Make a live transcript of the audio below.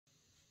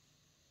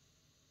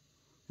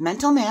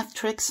Mental math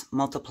tricks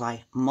multiply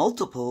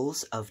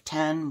multiples of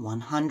 10,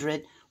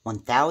 100,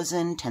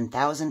 1,000,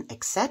 10,000,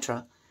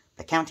 etc.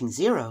 by counting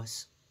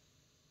zeros.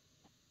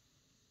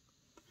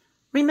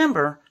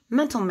 Remember,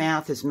 mental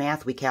math is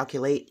math we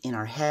calculate in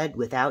our head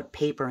without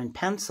paper and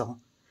pencil.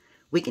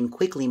 We can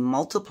quickly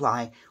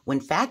multiply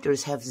when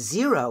factors have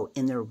 0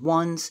 in their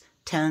ones,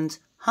 tens,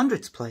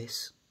 hundreds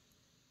place.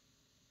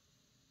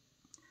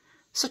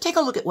 So take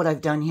a look at what I've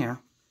done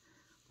here.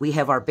 We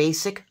have our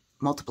basic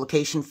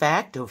multiplication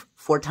fact of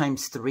 4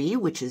 times 3,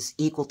 which is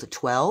equal to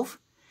 12.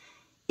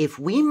 If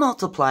we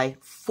multiply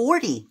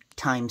 40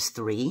 times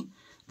 3,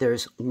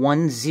 there's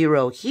 1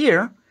 0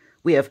 here.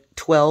 We have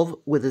 12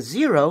 with a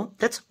 0,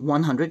 that's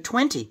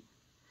 120.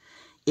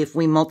 If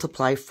we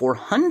multiply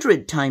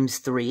 400 times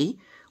 3,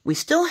 we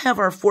still have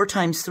our 4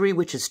 times 3,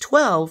 which is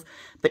 12,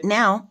 but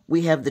now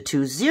we have the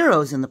 2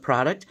 zeros in the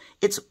product.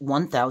 It's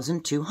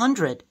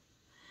 1,200.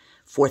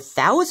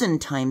 4,000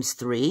 times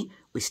 3,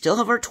 we still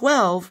have our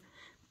 12,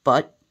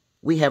 but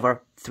we have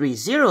our 3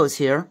 zeros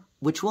here,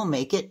 which will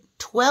make it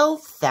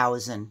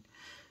 12,000.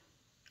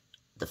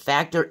 The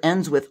factor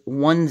ends with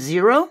 1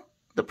 0.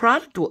 The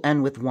product will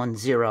end with 1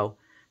 0.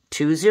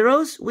 2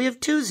 zeros, we have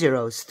 2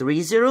 zeros.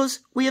 3 zeros,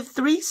 we have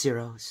 3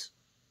 zeros.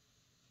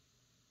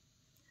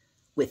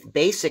 With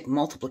basic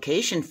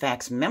multiplication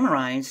facts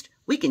memorized,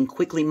 we can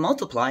quickly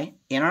multiply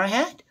in our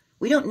head.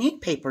 We don't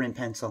need paper and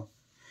pencil.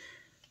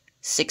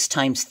 6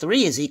 times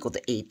 3 is equal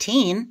to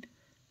 18,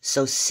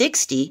 so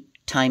 60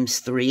 times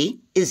 3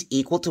 is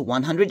equal to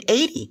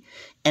 180,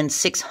 and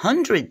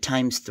 600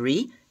 times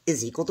 3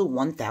 is equal to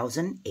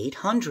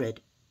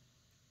 1,800.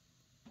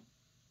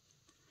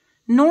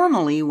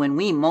 Normally, when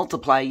we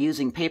multiply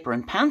using paper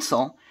and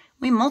pencil,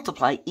 we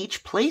multiply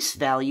each place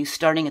value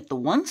starting at the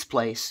ones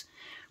place.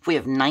 If we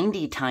have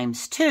 90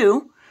 times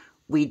 2,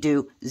 we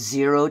do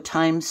 0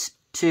 times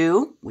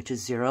 2, which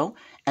is 0,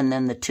 and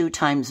then the 2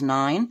 times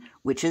 9,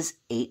 which is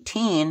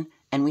 18,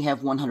 and we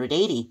have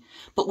 180.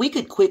 But we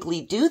could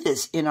quickly do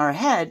this in our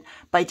head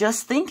by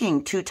just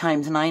thinking 2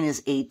 times 9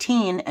 is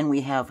 18, and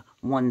we have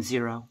 1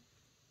 0.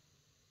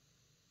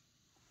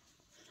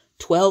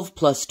 12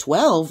 plus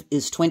 12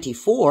 is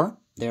 24.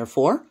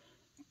 Therefore,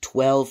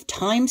 12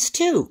 times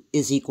 2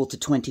 is equal to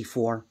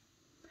 24.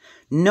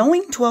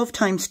 Knowing 12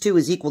 times 2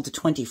 is equal to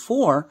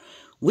 24,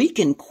 we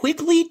can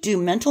quickly do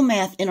mental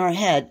math in our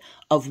head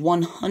of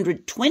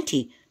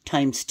 120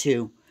 times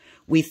 2.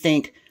 We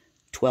think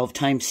 12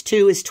 times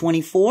 2 is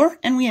 24,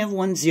 and we have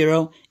 1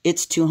 0.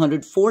 It's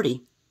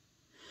 240.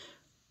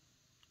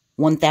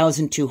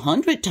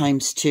 1,200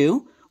 times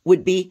 2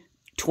 would be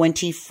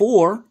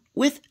 24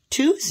 with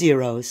 2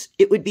 zeros.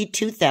 It would be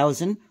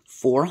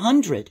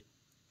 2,400.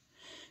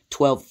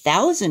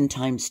 12,000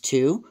 times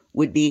 2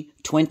 would be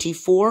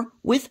 24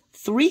 with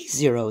 3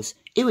 zeros.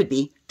 It would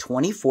be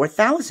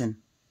 24,000.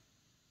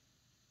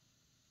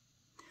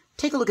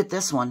 Take a look at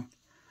this one.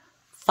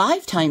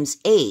 5 times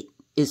 8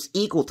 is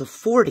equal to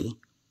 40.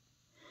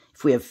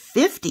 If we have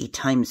 50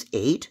 times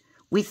 8,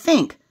 we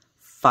think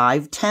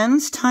 5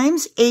 tens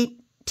times 8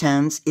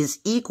 tens is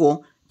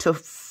equal to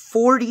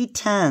 40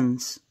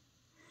 tens.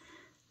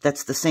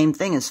 That's the same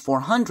thing as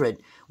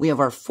 400. We have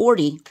our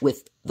 40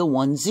 with the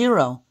 1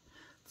 0.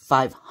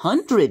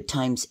 500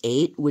 times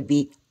 8 would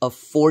be a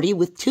 40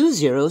 with 2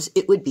 zeros.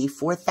 It would be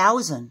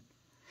 4,000.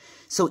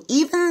 So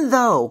even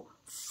though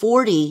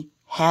 40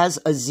 has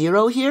a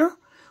 0 here,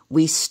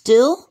 we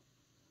still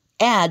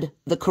add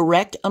the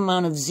correct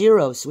amount of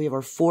zeros. So we have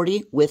our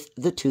 40 with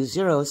the 2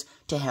 zeros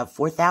to have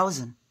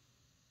 4,000.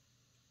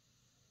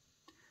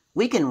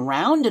 We can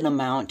round an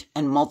amount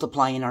and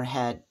multiply in our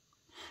head.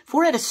 If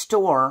we're at a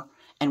store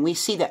and we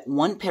see that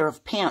one pair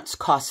of pants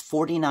costs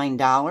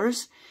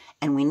 $49,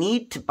 and we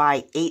need to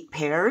buy 8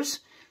 pairs,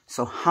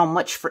 so how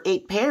much for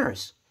 8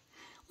 pairs?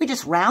 We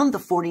just round the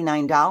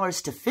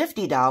 $49 to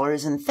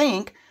 $50 and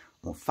think,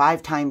 well,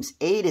 5 times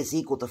 8 is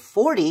equal to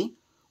 40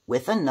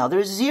 with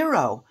another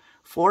 0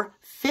 for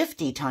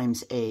 50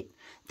 times 8.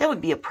 That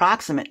would be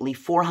approximately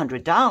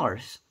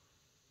 $400.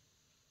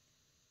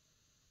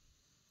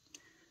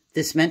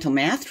 This mental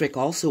math trick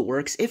also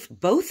works if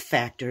both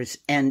factors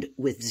end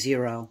with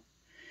 0.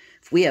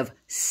 If we have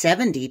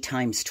 70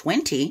 times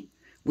 20,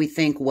 we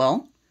think,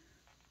 well,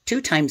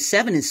 2 times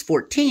 7 is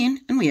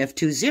 14, and we have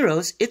 2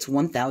 zeros. It's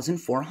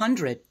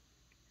 1,400.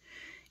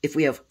 If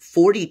we have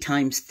 40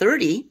 times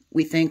 30,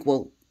 we think,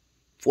 well,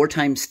 4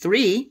 times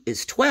 3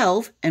 is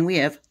 12, and we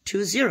have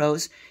 2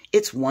 zeros.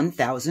 It's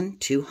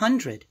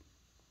 1,200.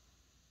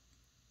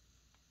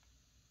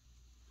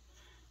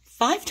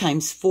 5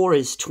 times 4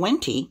 is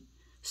 20,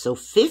 so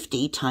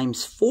 50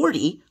 times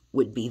 40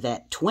 would be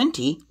that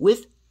 20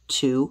 with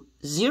 2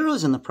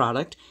 zeros in the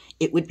product.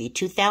 It would be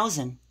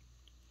 2,000.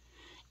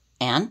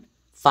 And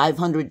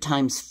 500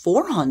 times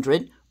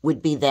 400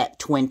 would be that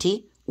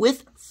 20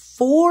 with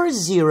 4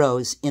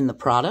 zeros in the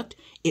product.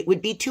 It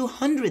would be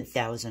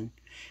 200,000.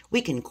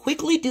 We can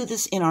quickly do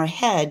this in our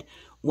head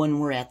when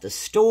we're at the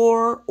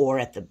store or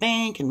at the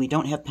bank and we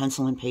don't have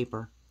pencil and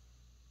paper.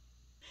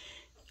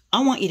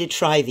 I want you to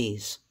try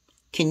these.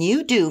 Can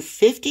you do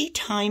 50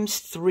 times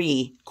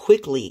 3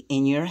 quickly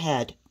in your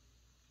head?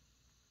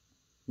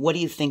 what do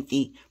you think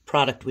the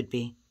product would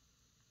be?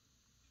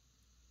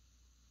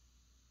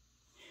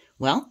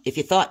 Well, if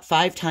you thought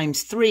 5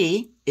 times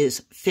 3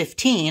 is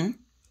 15,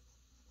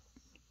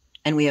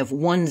 and we have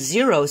 1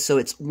 0, so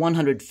it's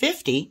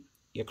 150,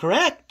 you're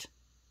correct.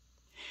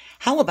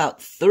 How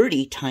about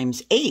 30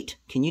 times 8?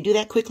 Can you do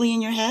that quickly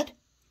in your head?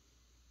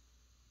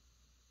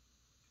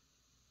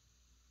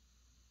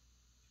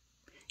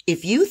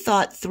 If you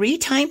thought 3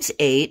 times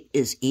 8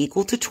 is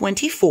equal to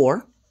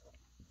 24,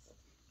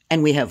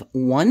 and we have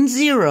 1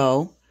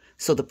 0,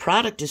 so the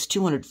product is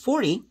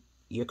 240,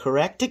 you're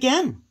correct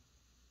again.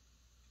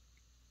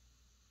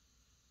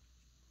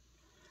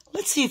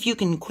 Let's see if you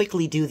can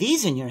quickly do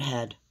these in your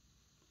head.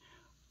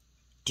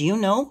 Do you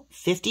know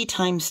 50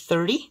 times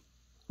 30,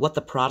 what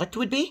the product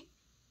would be?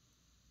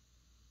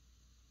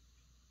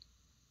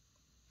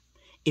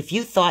 If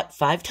you thought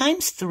 5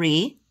 times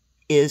 3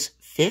 is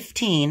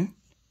 15,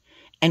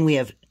 and we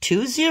have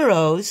 2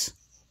 zeros,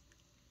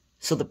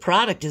 so the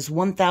product is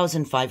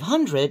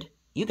 1,500,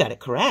 you got it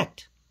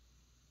correct.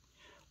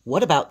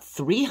 What about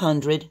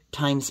 300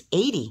 times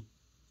 80?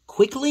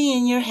 Quickly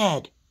in your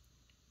head.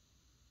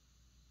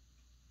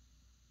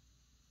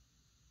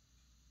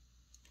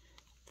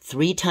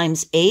 Three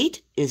times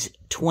 8 is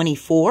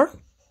 24,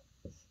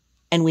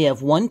 and we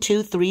have 1,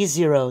 2, 3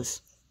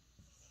 zeros.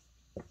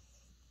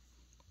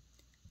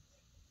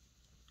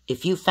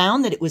 If you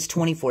found that it was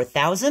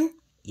 24,000,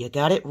 you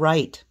got it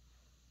right.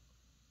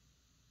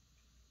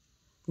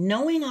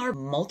 Knowing our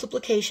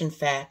multiplication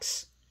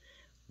facts,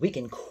 we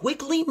can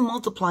quickly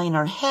multiply in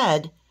our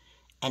head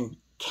and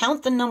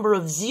count the number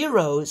of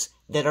zeros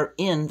that are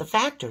in the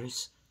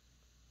factors.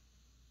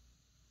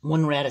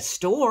 When we're at a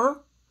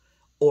store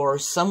or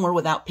somewhere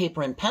without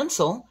paper and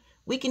pencil,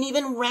 we can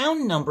even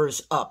round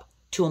numbers up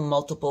to a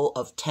multiple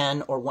of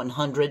 10 or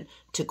 100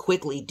 to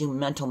quickly do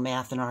mental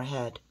math in our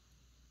head.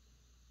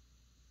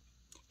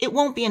 It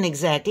won't be an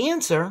exact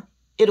answer,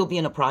 it'll be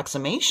an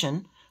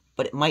approximation,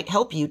 but it might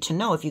help you to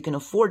know if you can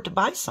afford to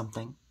buy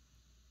something.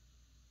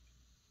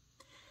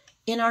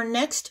 In our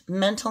next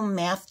mental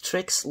math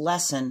tricks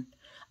lesson,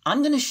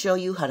 I'm going to show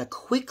you how to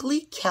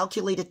quickly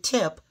calculate a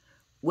tip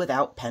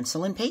without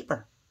pencil and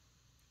paper.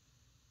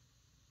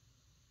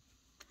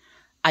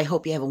 I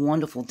hope you have a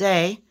wonderful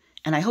day,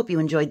 and I hope you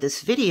enjoyed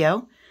this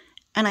video,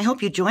 and I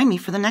hope you join me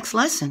for the next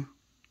lesson.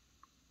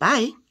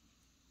 Bye.